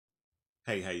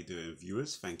Hey, how you doing,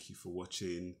 viewers? Thank you for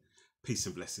watching. Peace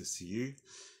and blessings to you.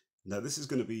 Now, this is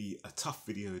going to be a tough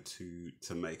video to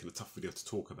make and a tough video to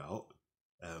talk about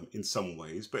in some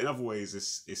ways, but in other ways,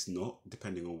 it's not,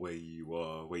 depending on where you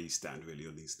are, where you stand really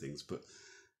on these things. But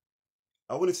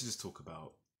I wanted to just talk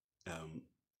about um,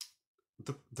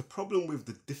 the problem with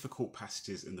the difficult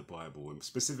passages in the Bible, and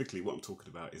specifically what I'm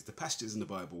talking about is the passages in the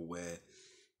Bible where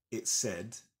it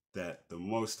said that the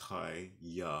Most High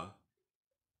Yah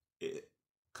it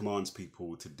commands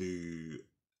people to do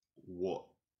what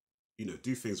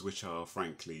do things which are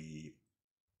frankly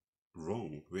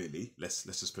wrong. Really, let's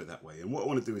just put it that way. And what I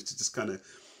want to do is to just kind of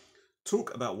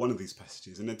talk about one of these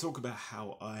passages and then talk about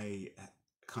how I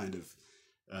kind of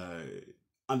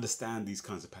understand these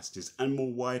kinds of passages, and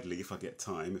more widely, if I get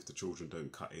time, if the children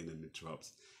don't cut in and interrupt,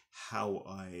 how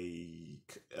I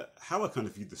kind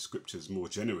of view the scriptures more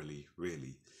generally,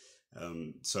 really.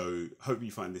 So hope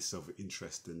you find this of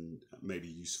interest and maybe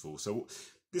useful. So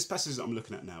this passage that I'm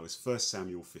looking at now is 1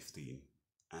 Samuel 15,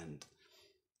 and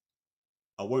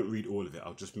I won't read all of it.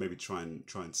 I'll just maybe try and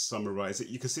summarize it.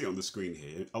 You can see it on the screen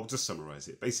here. I'll just summarize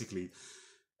it. Basically,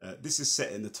 this is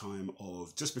set in the time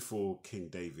of just before King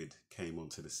David came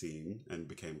onto the scene and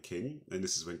became king, and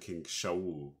this is when King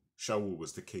Shaul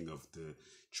was the king of the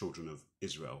children of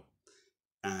Israel,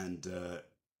 and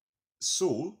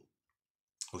Saul,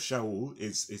 or Shaul,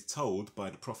 is told by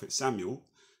the prophet Samuel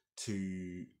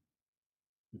to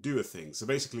do a thing. So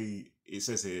basically, it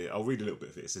says here, I'll read a little bit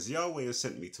of it. It says, Yahweh has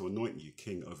sent me to anoint you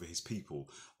king over his people,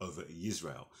 over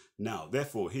Israel. Now,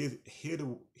 therefore, heed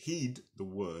the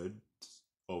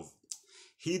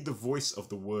voice of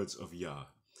the words of Yah.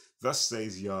 Thus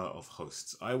says Yah of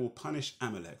hosts, I will punish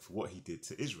Amalek for what he did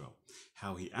to Israel,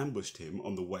 how he ambushed him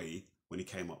on the way when he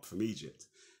came up from Egypt.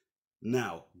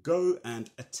 Now, go and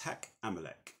attack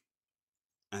Amalek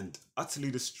and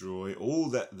utterly destroy all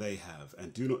that they have,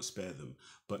 and do not spare them,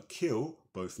 but kill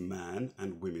both man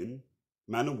and woman,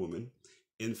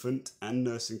 infant and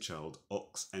nursing child,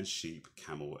 ox and sheep,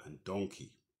 camel and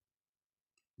donkey.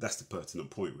 That's the pertinent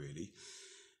point, really.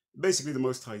 Basically, the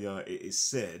Most High Yah, it is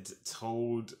said,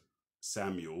 told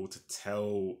Samuel to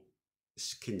tell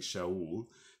King Shaul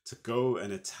to go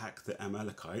and attack the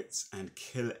Amalekites and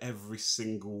kill every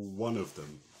single one of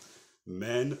them.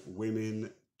 Men,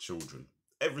 women, children.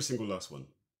 Every single last one.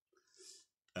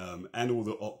 And all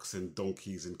the ox and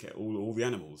donkeys and all the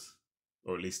animals.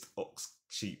 Or at least ox,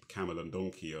 sheep, camel and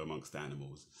donkey are amongst the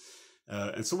animals.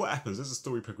 And so what happens as the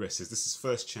story progresses, this is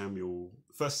 1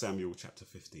 Samuel chapter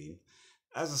 15.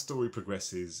 As the story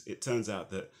progresses, it turns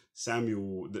out that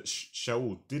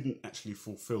Shaul didn't actually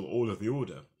fulfill all of the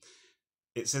order.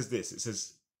 It says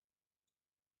this,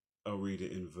 I'll read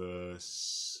it in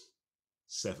verse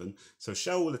 7. So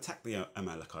Shaul attacked the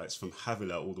Amalekites from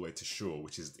Havilah all the way to Shur,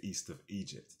 which is east of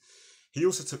Egypt. He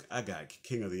also took Agag,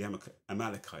 king of the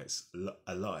Amalekites,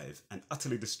 alive, and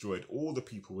utterly destroyed all the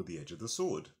people with the edge of the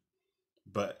sword.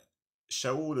 But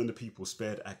Shaul and the people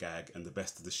spared Agag and the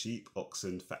best of the sheep,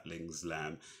 oxen, fatlings,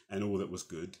 lamb, and all that was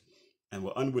good, and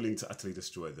were unwilling to utterly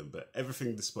destroy them. But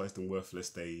everything despised and worthless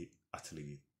they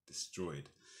utterly destroyed.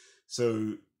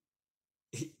 So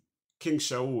King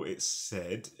Shaul, it's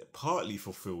said, partly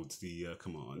fulfilled the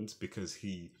command, because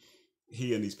he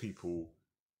and his people,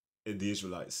 the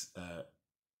Israelites,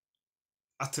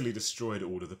 utterly destroyed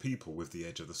all of the people with the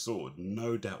edge of the sword.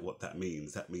 No doubt what that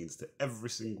means. That means that every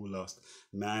single last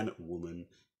man, woman,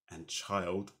 and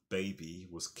child, baby,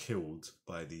 was killed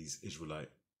by these Israelite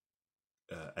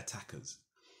attackers.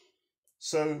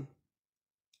 So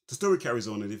the story carries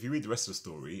on, and if you read the rest of the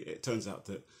story, it turns out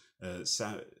that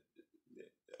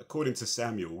according to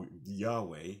Samuel,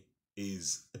 Yahweh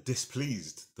is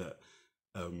displeased that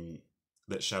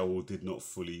Shaul did not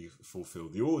fully fulfill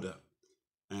the order.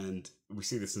 And we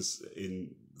see this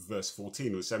in verse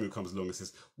 14, where Samuel comes along and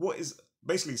says, what is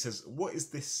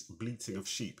this bleating of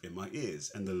sheep in my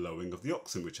ears, and the lowing of the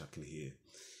oxen which I can hear?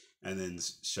 And then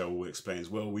Shaul explains,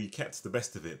 well, we kept the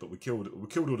best of it, but we killed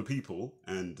all the people,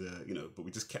 and but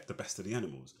we just kept the best of the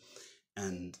animals.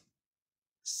 And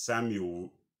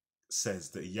Samuel says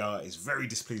that Yah is very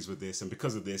displeased with this, and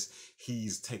because of this,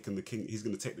 he's going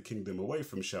to take the kingdom away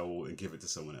from Shaul and give it to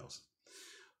someone else.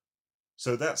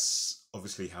 So that's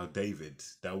obviously how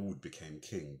Dawood became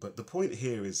king. But the point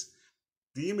here is,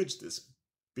 the image that's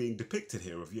being depicted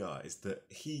here of Yah is that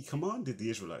he commanded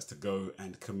the Israelites to go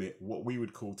and commit what we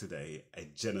would call today a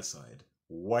genocide,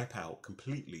 wipe out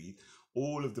completely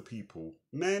all of the people,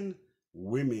 men,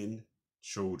 women,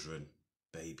 children,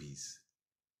 babies,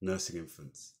 nursing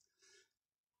infants.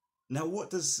 Now,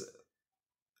 so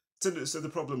the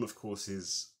problem, of course,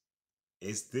 is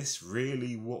this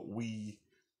really what we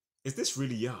is this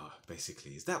really Yah?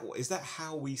 Basically, is that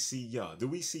how we see Yah? Do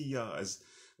we see Yah as,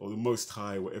 or the Most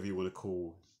High, whatever you want to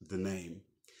call the name?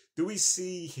 Do we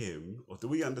see him, or do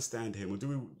we understand him, or do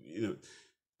we,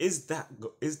 is that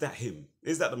him?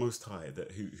 Is that the Most High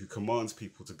that who commands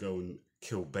people to go and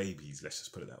kill babies? Let's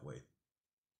just put it that way.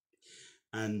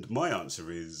 And my answer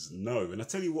is no. And I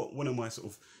tell you what, one of my sort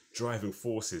of driving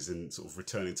forces in sort of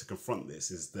returning to confront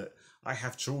this is that I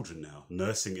have children now,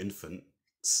 nursing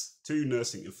infants, 2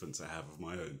 nursing infants I have of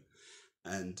my own.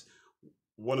 And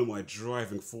one of my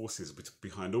driving forces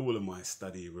behind all of my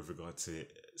study with regard to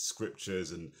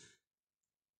scriptures and,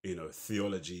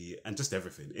 theology and just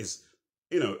everything is,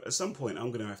 at some point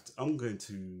we're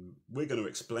going to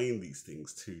explain these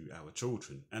things to our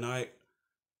children. And I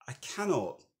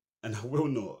cannot and I will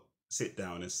not sit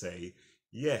down and say,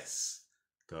 yes,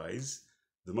 guys,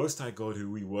 the Most High God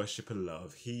who we worship and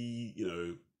love, he,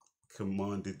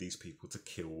 commanded these people to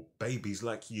kill babies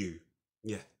like you.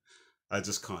 Yeah, I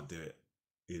just can't do it,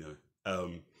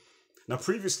 Now,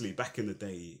 previously, back in the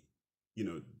day,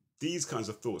 these kinds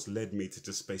of thoughts led me to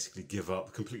just basically give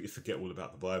up, completely forget all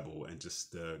about the Bible and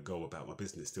just go about my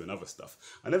business doing other stuff.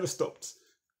 I never stopped,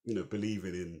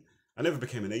 believing in, I never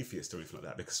became an atheist or anything like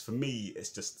that, because for me,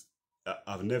 it's just,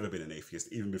 I've never been an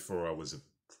atheist, even before I was an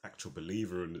actual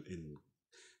believer in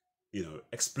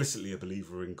explicitly a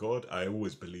believer in God. I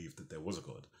always believed that there was a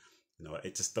God.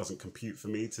 It just doesn't compute for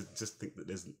me to just think that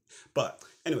there's. But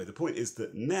anyway, the point is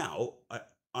that now I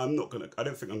don't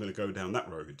think I'm gonna go down that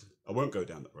road. I won't go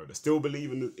down that road. I still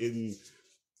believe in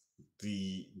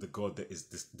the God that is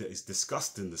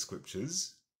discussed in the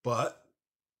scriptures, but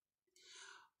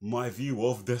my view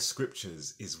of the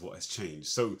scriptures is what has changed.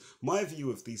 So my view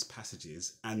of these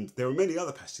passages, and there are many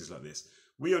other passages like this,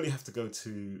 we only have to go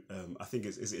to, I think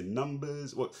is it in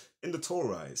Numbers? Well, in the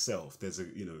Torah itself, there's a,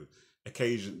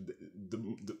 occasion,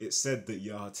 it said that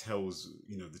Yah tells,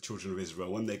 the children of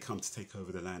Israel, when they come to take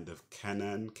over the land of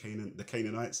Canaan, the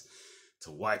Canaanites,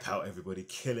 to wipe out everybody,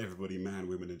 kill everybody, man,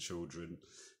 women and children.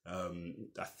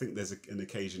 I think there's an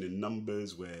occasion in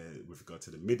Numbers where, with regard to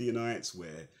the Midianites,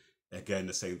 where, again,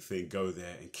 the same thing, go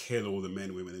there and kill all the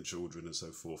men, women and children and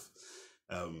so forth.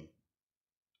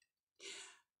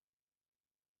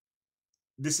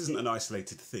 This isn't an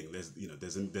isolated thing.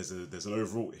 There's an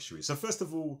overall issue. So first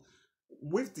of all,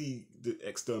 with the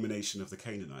extermination of the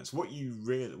Canaanites, what you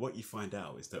find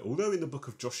out is that although in the book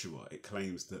of Joshua it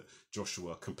claims that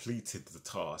Joshua completed the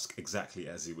task exactly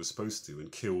as he was supposed to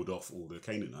and killed off all the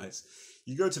Canaanites,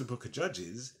 you go to the book of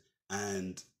Judges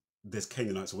and there's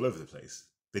Canaanites all over the place.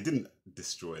 They didn't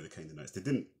destroy the Canaanites. They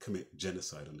didn't commit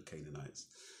genocide on the Canaanites.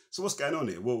 So what's going on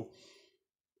here? Well,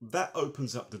 that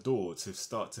opens up the door to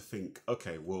start to think,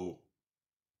 okay, well,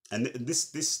 and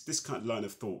this kind of line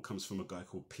of thought comes from a guy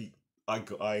called Pete.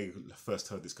 I first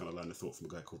heard this kind of line of thought from a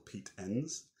guy called Pete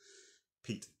Enns,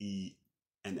 Pete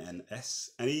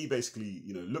Enns, and he basically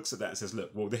looks at that and says, look,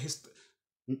 well,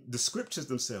 the scriptures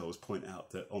themselves point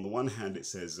out that on the one hand it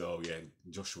says, oh yeah,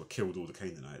 Joshua killed all the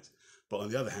Canaanites, but on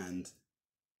the other hand,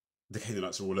 the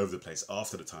Canaanites are all over the place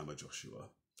after the time of Joshua.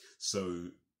 So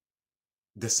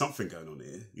there's something going on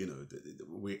here.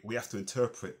 We have to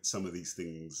interpret some of these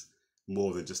things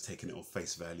more than just taking it on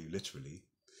face value literally.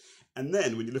 And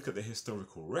then when you look at the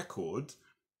historical record,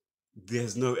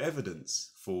 there's no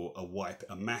evidence for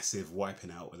a massive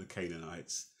wiping out of the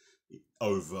Canaanites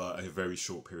over a very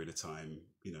short period of time,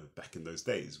 back in those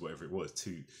days, whatever it was,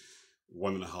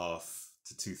 1.5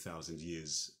 to 2,000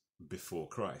 years before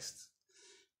Christ.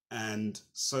 And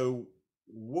so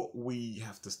what we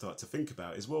have to start to think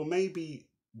about is, well, maybe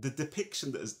the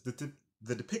depiction that is the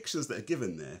depictions that are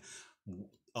given there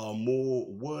are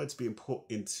more words being put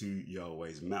into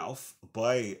Yahweh's mouth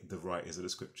by the writers of the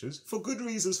scriptures for good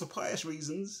reasons, for pious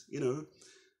reasons,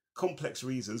 complex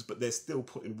reasons, but they're still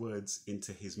putting words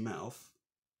into his mouth.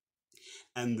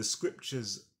 And the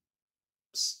scriptures,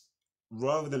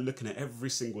 rather than looking at every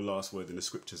single last word in the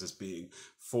scriptures as being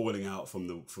falling out from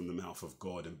the mouth of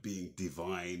God and being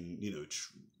divine,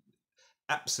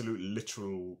 absolute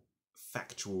literal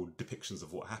factual depictions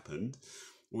of what happened,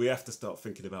 we have to start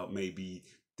thinking about maybe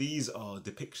these are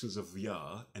depictions of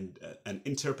Yah and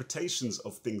interpretations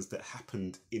of things that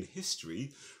happened in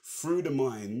history through the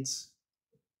minds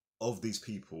of these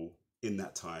people in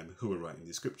that time who were writing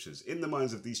these scriptures, in the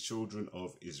minds of these children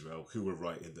of Israel who were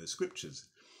writing those scriptures.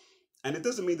 And it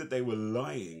doesn't mean that they were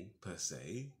lying per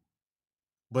se,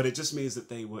 but it just means that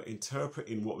they were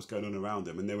interpreting what was going on around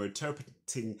them, and they were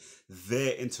interpreting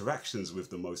their interactions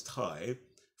with the Most High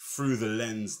through the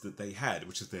lens that they had,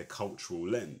 which is their cultural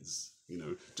lens.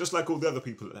 Just like all the other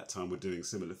people at that time were doing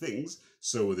similar things,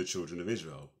 so were the children of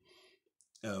Israel.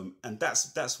 And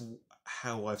that's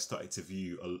how I've started to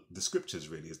view the scriptures,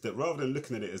 really, is that rather than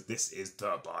looking at it as this is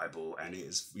the Bible and it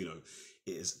is, you know,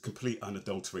 it is complete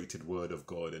unadulterated word of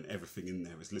God and everything in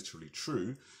there is literally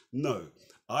true. No,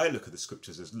 I look at the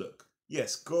scriptures as, look,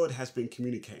 yes, God has been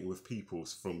communicating with people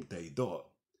from day dot,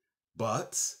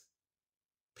 but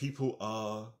people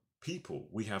are people.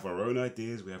 We have our own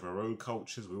ideas, we have our own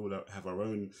cultures, we all have our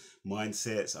own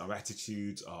mindsets, our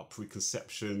attitudes, our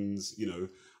preconceptions, you know,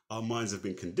 our minds have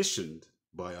been conditioned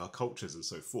by our cultures and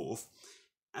so forth.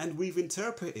 And we've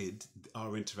interpreted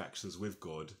our interactions with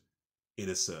God in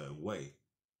a certain way.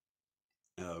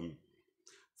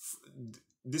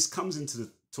 This comes into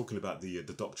talking about the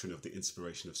doctrine of the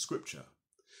inspiration of Scripture.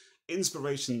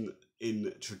 Inspiration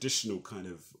in traditional kind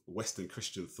of Western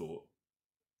Christian thought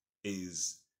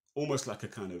is almost like a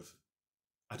kind of,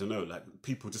 I don't know, like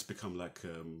people just become like,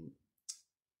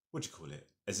 what do you call it?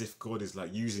 As if God is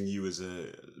like using you as a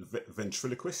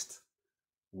ventriloquist,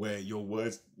 where your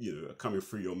words, you know, are coming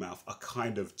through your mouth are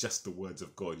kind of just the words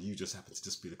of God. You just happen to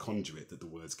just be the conduit that the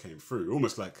words came through.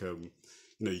 Almost like, you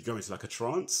know, you go into like a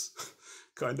trance,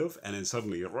 kind of, and then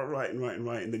suddenly you're writing,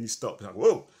 and then you stop. Like,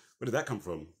 whoa, where did that come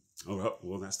from? All right,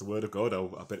 well, that's the word of God.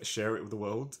 I better share it with the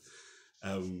world.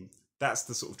 That's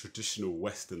the sort of traditional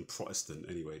Western Protestant,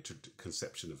 anyway,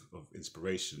 conception of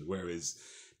inspiration, whereas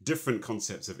different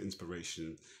concepts of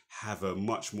inspiration have a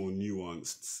much more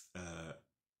nuanced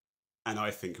and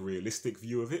I think realistic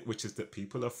view of it, which is that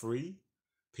people are free.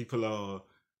 People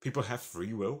have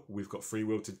free will. We've got free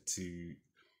will to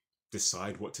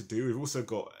decide what to do. We've also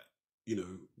got, you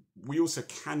know, we also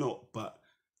cannot but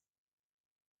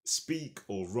speak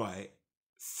or write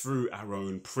through our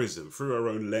own prism, through our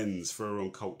own lens, through our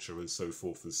own culture and so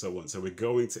forth and so on. So we're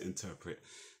going to interpret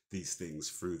these things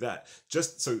through that.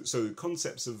 Just so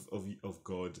concepts of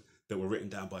God that were written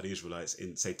down by the Israelites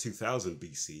in, say, 2000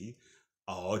 BC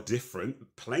are different,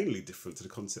 plainly different to the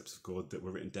concepts of God that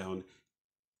were written down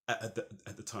at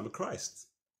the time of Christ.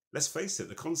 Let's face it,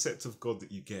 the concept of God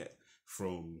that you get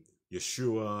from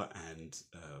Yeshua and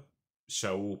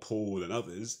Shaul, Paul and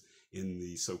others in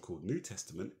the so-called New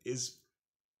Testament is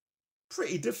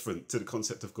pretty different to the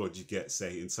concept of God you get,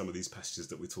 say, in some of these passages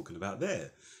that we're talking about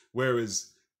there. Whereas,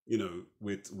 you know,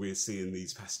 we're seeing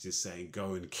these passages saying,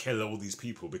 go and kill all these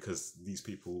people because these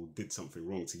people did something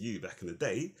wrong to you back in the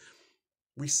day.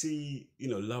 We see, you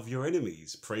know, love your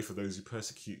enemies, pray for those who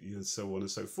persecute you, and so on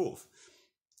and so forth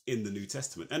in the New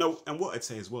Testament. And what I'd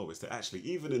say as well is that actually,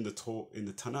 even in the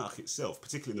Tanakh itself,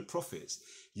 particularly in the prophets,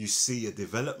 you see a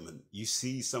development. You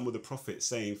see some of the prophets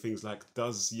saying things like,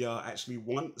 does Yah actually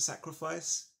want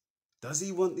sacrifice? Does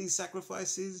he want these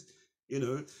sacrifices? You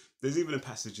know, there's even a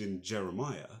passage in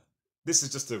Jeremiah. This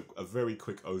is just a very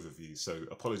quick overview, so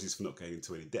apologies for not going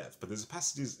into any depth, but there's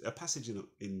a passage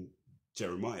in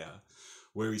Jeremiah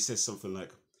where he says something like,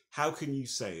 how can you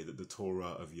say that the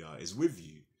Torah of Yah is with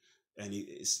you? And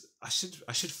I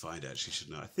should find it actually,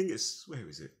 shouldn't I? I think it's, where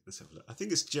is it? Let's have a look. I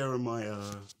think it's Jeremiah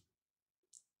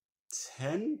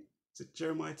 10. Is it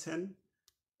Jeremiah 10?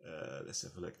 Let's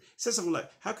have a look. It says something like,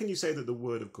 how can you say that the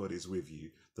word of God is with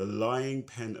you? The lying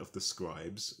pen of the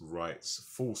scribes writes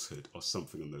falsehood, or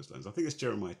something on those lines. I think it's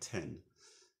Jeremiah 10.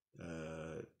 Here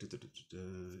we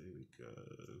go.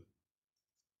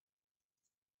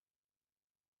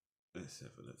 Let's have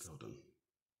a look. Hold on.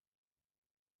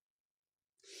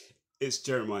 It's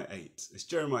Jeremiah 8. It's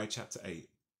Jeremiah chapter 8,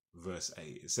 verse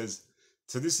 8. It says,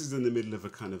 so this is in the middle of a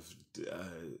kind of,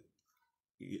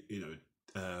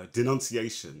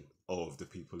 denunciation of the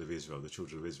people of Israel, the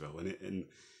children of Israel. And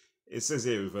it says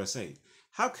here in verse 8,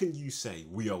 how can you say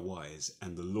we are wise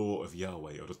and the law of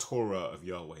Yahweh or the Torah of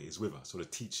Yahweh is with us, or the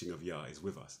teaching of Yah is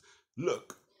with us?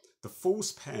 Look, the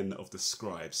false pen of the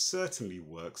scribes certainly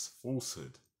works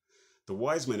falsehood. The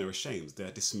wise men are ashamed, they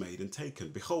are dismayed and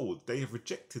taken. Behold, they have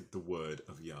rejected the word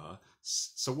of Yah,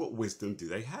 so what wisdom do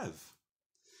they have?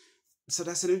 So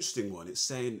that's an interesting one. It's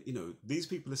saying, you know, these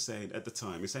people are saying at the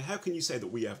time, it's saying, how can you say that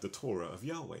we have the Torah of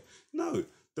Yahweh? No,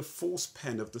 the false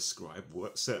pen of the scribe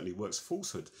certainly works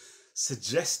falsehood,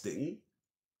 suggesting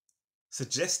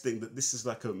that this is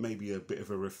like maybe a bit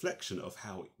of a reflection of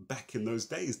how back in those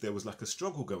days there was like a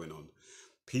struggle going on.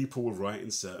 People were writing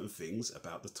certain things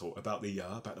about the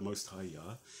Yah, about the Most High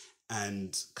Yah,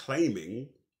 and claiming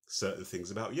certain things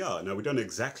about Yah. Now, we don't know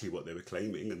exactly what they were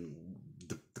claiming and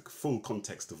the full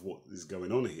context of what is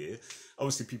going on here.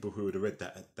 Obviously, people who would have read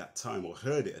that at that time or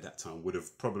heard it at that time would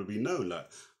have probably known, like,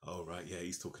 oh, right, yeah,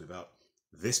 he's talking about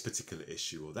this particular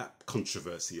issue or that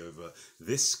controversy over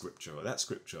this scripture or that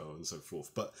scripture and so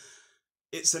forth. But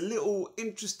it's a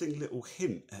interesting little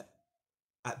hint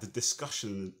at the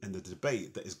discussion and the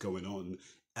debate that is going on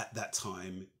at that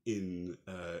time in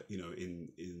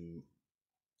in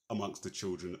amongst the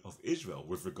children of Israel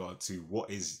with regard to what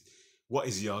is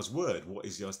Yah's word, what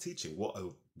is Yah's teaching, what are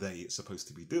they supposed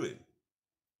to be doing.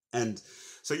 And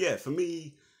so yeah, for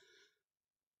me,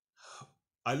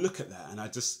 I look at that and I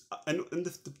just and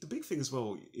the big thing as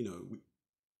well,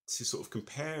 to sort of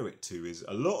compare it to is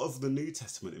a lot of the New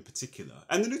Testament in particular,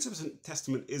 and the New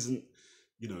Testament isn't,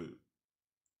 you know,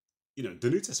 the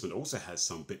New Testament also has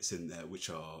some bits in there which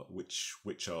are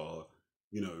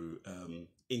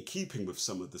in keeping with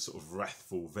some of the sort of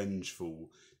wrathful,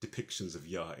 vengeful depictions of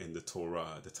Yah in the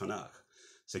Torah, the Tanakh.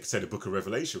 So you could say the Book of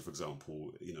Revelation, for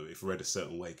example, if read a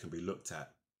certain way, can be looked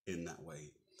at in that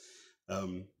way.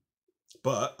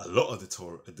 But a lot of the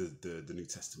Torah, the New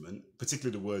Testament,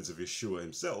 particularly the words of Yeshua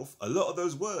himself, a lot of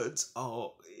those words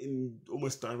are in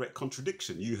almost direct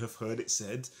contradiction. You have heard it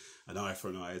said, an eye for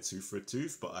an eye, a tooth for a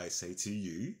tooth, but I say to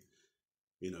you,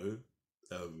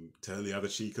 turn the other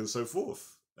cheek and so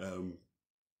forth.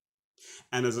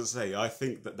 And as I say, I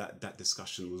think that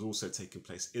discussion was also taking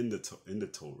place in the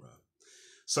Torah.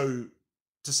 So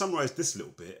to summarize this a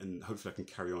little bit, and hopefully I can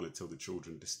carry on until the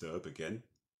children disturb again,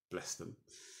 bless them.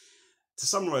 To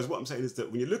summarize, what I'm saying is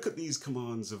that when you look at these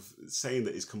commands of saying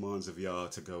that these commands of Yah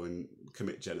to go and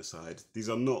commit genocide, these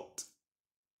are not,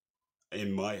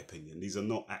 in my opinion, these are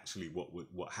not actually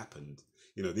what happened.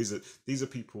 These are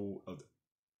people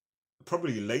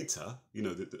probably later.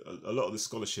 A lot of the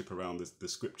scholarship around the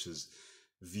scriptures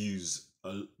views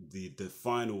the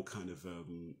final kind of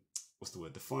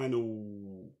the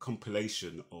final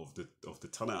compilation of the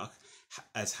Tanakh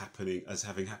as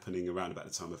having happening around about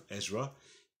the time of Ezra.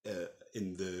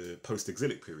 In the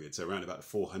post-exilic period, so around about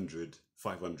 400,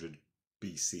 500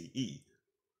 BCE,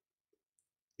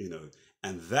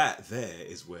 and that there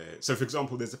is where, so for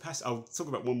example, there's a passage, I'll talk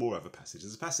about one more other passage.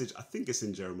 There's a passage, I think it's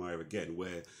in Jeremiah again,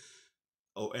 where,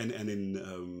 and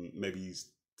in maybe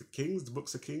the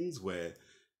books of Kings, where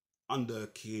under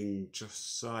King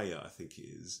Josiah, I think it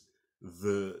is,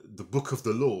 the book of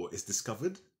the law is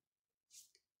discovered.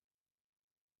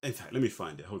 In fact, let me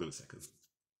find it. Hold on a second.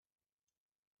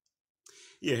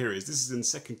 Yeah, here it is. This is in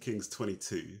 2 Kings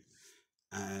 22.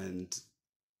 And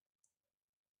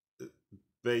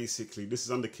basically, this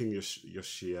is under King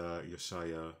Yehoshua,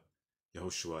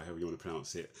 however you want to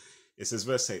pronounce it. It says,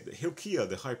 verse 8, that Hilkiah,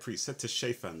 the high priest, said to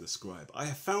Shaphan, the scribe, I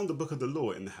have found the book of the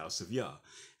law in the house of Yah.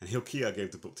 And Hilkiah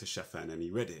gave the book to Shaphan, and he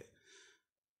read it.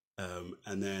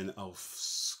 And then I'll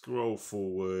scroll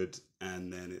forward,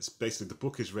 and then it's basically the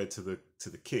book is read to the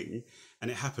king. And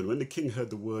it happened when the king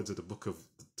heard the words of the book of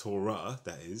the Torah,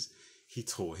 that is, he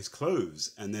tore his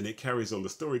clothes. And then it carries on, the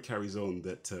story carries on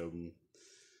that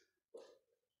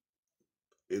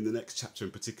in the next chapter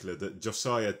in particular, that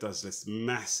Josiah does this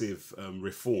massive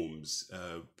reforms.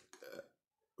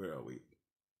 Where are we?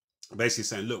 Basically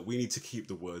saying, look, we need to keep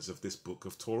the words of this book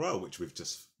of Torah, which we've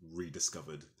just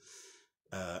rediscovered.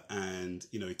 And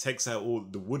he takes out all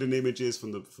the wooden images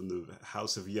from the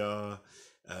house of Yah,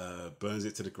 burns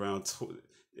it to the ground.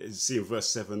 You see in verse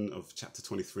 7 of chapter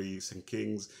 23, 2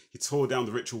 Kings, he tore down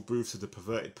the ritual booths of the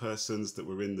perverted persons that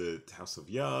were in the house of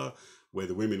Yah, where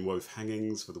the women wove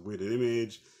hangings for the wooden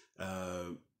image,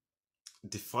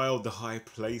 defiled the high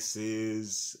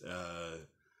places,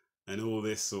 and all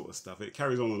this sort of stuff. It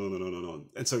carries on and on and on and on.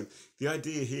 And so the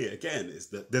idea here, again, is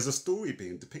that there's a story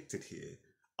being depicted here.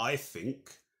 I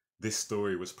think this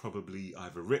story was probably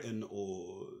either written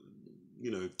or,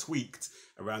 tweaked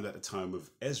around at the time of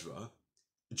Ezra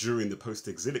during the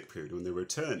post-exilic period when they were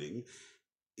returning,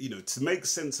 to make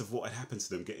sense of what had happened to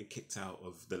them getting kicked out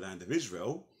of the land of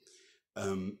Israel.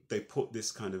 They put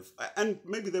this kind of, and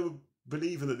maybe they were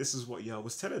believing that this is what Yah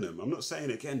was telling them. I'm not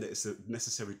saying again that it's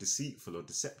necessarily deceitful or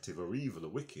deceptive or evil or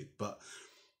wicked, but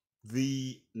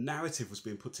the narrative was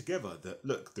being put together that,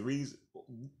 look, the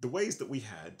ways that we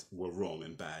had were wrong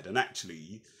and bad, and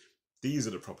actually these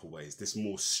are the proper ways. This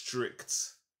more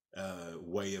strict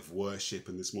way of worship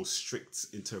and this more strict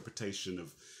interpretation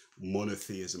of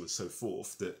monotheism and so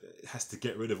forth, that has to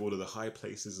get rid of all of the high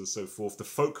places and so forth, the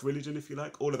folk religion, if you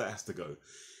like, all of that has to go.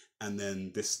 And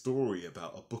then this story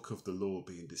about a book of the law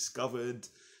being discovered,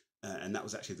 and that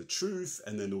was actually the truth,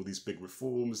 and then all these big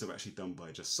reforms that were actually done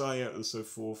by Josiah and so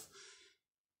forth.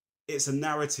 It's a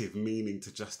narrative meaning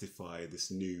to justify this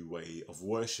new way of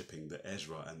worshipping that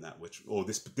Ezra and that which, or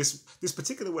this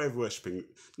particular way of worshipping,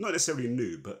 not necessarily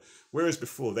new, but whereas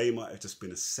before they might have just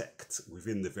been a sect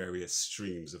within the various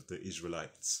streams of the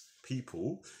Israelites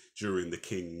people during the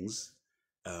kings,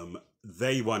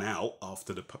 they won out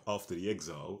after the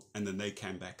exile, and then they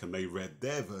came back and they read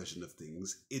their version of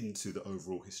things into the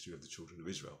overall history of the children of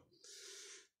Israel.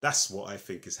 That's what I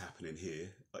think is happening here,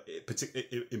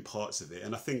 particularly in parts of it.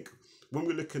 And I think when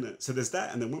we're looking at, so there's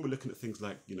that, and then when we're looking at things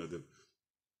like, you know, the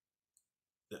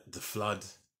flood,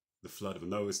 the flood of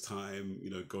Noah's time, you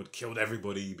know, God killed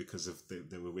everybody because of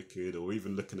they were wicked, or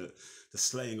even looking at the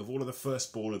slaying of all of the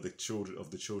firstborn of the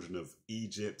children of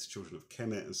Egypt, children of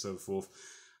Kemet, and so forth.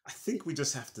 I think we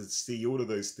just have to see all of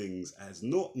those things as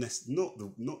not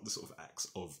the sort of acts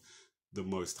of the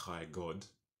Most High God,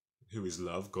 who is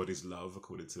love. God is love,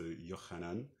 according to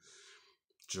Yohanan,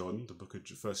 John, the book of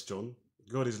First John.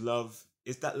 God is love.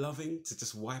 Is that loving to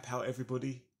just wipe out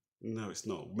everybody? No, it's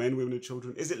not. Men, women, and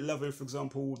children. Is it loving? For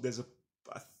example, is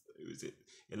it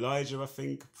Elijah? I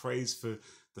think prays for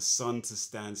the sun to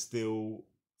stand still,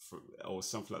 or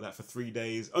something like that, for 3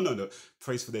 days. Oh no,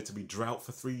 prays for there to be drought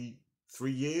for three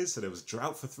years. So there was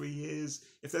drought for 3 years.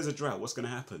 If there's a drought, what's going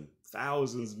to happen?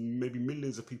 Thousands, maybe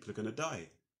millions of people are going to die.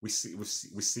 We've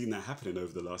seen that happening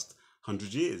over the last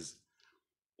 100 years.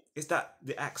 Is that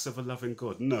the acts of a loving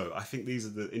God? No, I think these are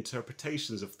the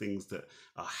interpretations of things that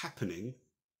are happening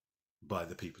by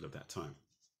the people of that time.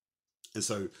 And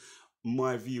so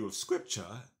my view of scripture,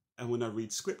 and when I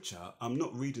read scripture, I'm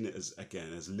not reading it as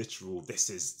literal,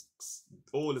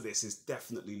 all of this is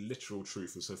definitely literal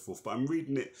truth and so forth, but I'm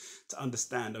reading it to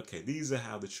understand, okay, these are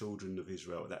how the children of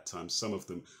Israel at that time, some of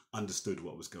them understood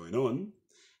what was going on.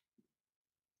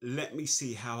 Let me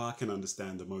see how I can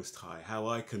understand the Most High, how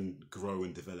I can grow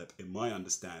and develop in my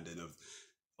understanding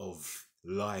of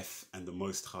life and the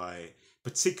Most High,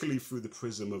 particularly through the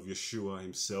prism of Yeshua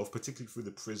himself, particularly through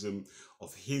the prism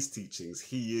of his teachings.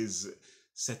 He is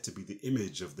said to be the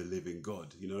image of the living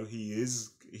God. You know, he is,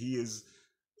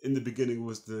 in the beginning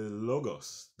was the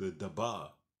Logos, the Dabar,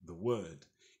 the Word.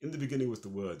 In the beginning was the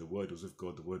Word was with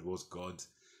God, the Word was God,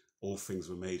 all things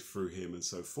were made through him, and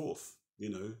so forth. You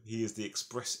know, he is the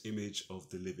express image of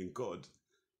the living God.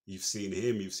 You've seen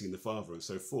him, you've seen the Father, and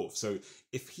so forth. So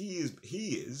if he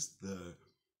is the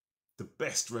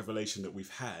best revelation that we've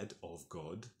had of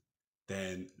God,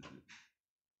 then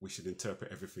we should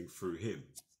interpret everything through him.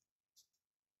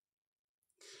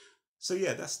 So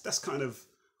yeah, that's kind of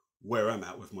where I'm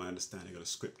at with my understanding of the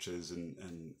scriptures,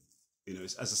 and you know,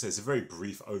 as I say, it's a very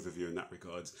brief overview in that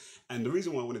regards. And the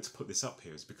reason why I wanted to put this up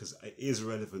here is because it is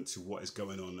relevant to what is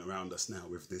going on around us now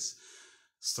with this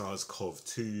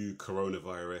SARS-CoV-2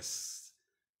 coronavirus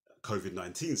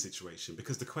COVID-19 situation.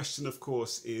 Because the question, of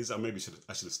course, is, I should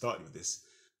have started with this.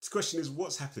 The question is,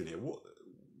 what's happening here?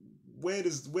 Where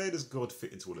does God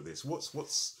fit into all of this?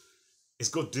 Is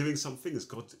God doing something? Is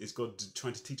God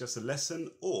trying to teach us a lesson?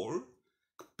 Or,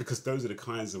 because those are the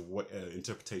kinds of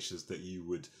interpretations that you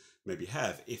would maybe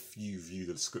have if you view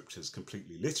the scriptures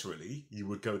completely literally, you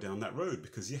would go down that road.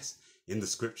 Because yes, in the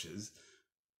scriptures,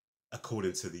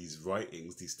 according to these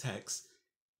writings, these texts,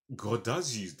 God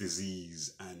does use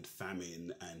disease and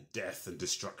famine and death and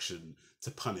destruction to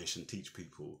punish and teach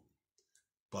people.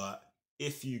 But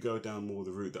if you go down more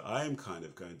the route that I am kind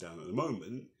of going down at the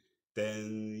moment,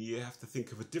 then you have to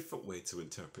think of a different way to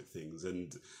interpret things.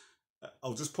 And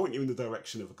I'll just point you in the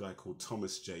direction of a guy called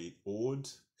Thomas J. Ord,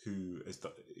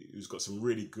 who's got some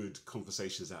really good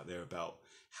conversations out there about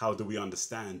how do we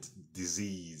understand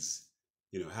disease.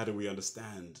 You know, how do we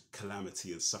understand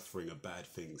calamity and suffering are bad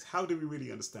things? How do we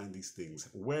really understand these things?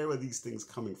 Where are these things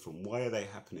coming from? Why are they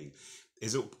happening?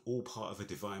 Is it all part of a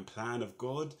divine plan of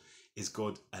God? Is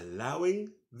God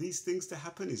allowing these things to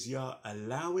happen? Is Yah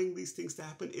allowing these things to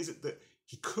happen? Is it that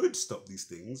he could stop these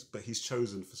things, but he's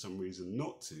chosen for some reason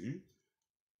not to?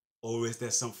 Or is there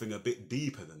something a bit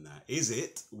deeper than that? Is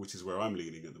it, which is where I'm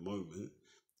leaning at the moment,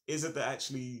 is it that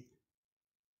actually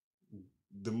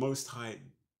the Most High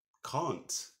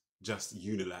can't just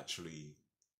unilaterally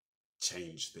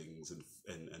change things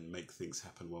and make things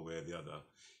happen one way or the other?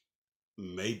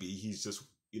 Maybe he's just,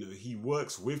 you know, he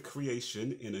works with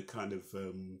creation in a kind of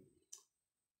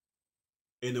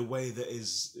in a way that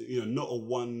is, you know, not a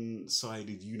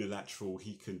one-sided unilateral,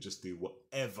 he can just do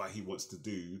whatever he wants to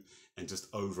do and just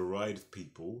override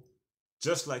people,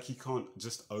 just like he can't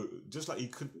just he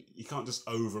can't just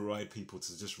override people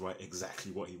to just write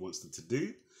exactly what he wants them to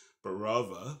do, but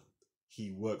rather he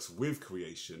works with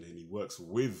creation and he works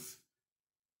with,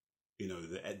 you know,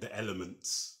 the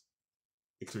elements,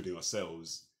 including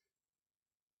ourselves,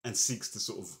 and seeks to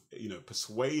sort of, you know,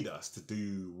 persuade us to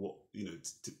do what, you know,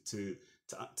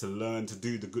 to learn to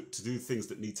do to do things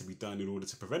that need to be done in order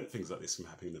to prevent things like this from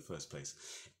happening in the first place.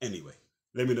 Anyway,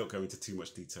 let me not go into too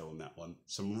much detail on that one.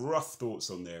 Some rough thoughts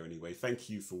on there anyway. Thank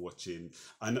you for watching.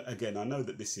 I know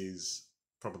that this is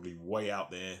probably way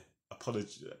out there.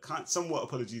 Somewhat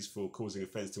apologies for causing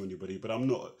offense to anybody, but I'm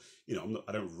not, you know,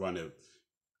 I don't run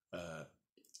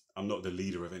I'm not the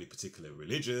leader of any particular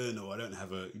religion, or I don't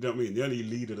have a, you know what I mean? The only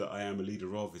leader that I am a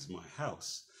leader of is my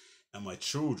house and my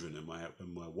children and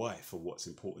my wife are what's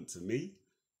important to me.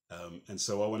 And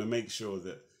so I want to make sure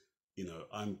that, you know,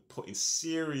 I'm putting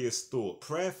serious thought,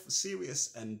 prayer,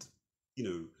 serious and, you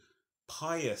know,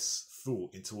 pious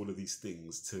thought into all of these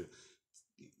things to,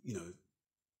 you know,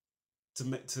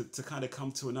 to kind of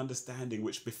come to an understanding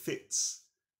which befits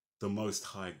the Most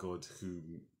High God,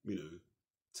 whom, you know,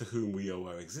 to whom we owe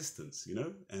our existence, you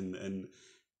know, and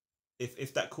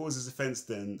if that causes offense,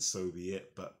 then so be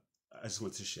it. But I just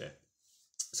want to share.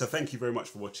 So thank you very much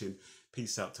for watching.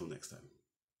 Peace out till next time.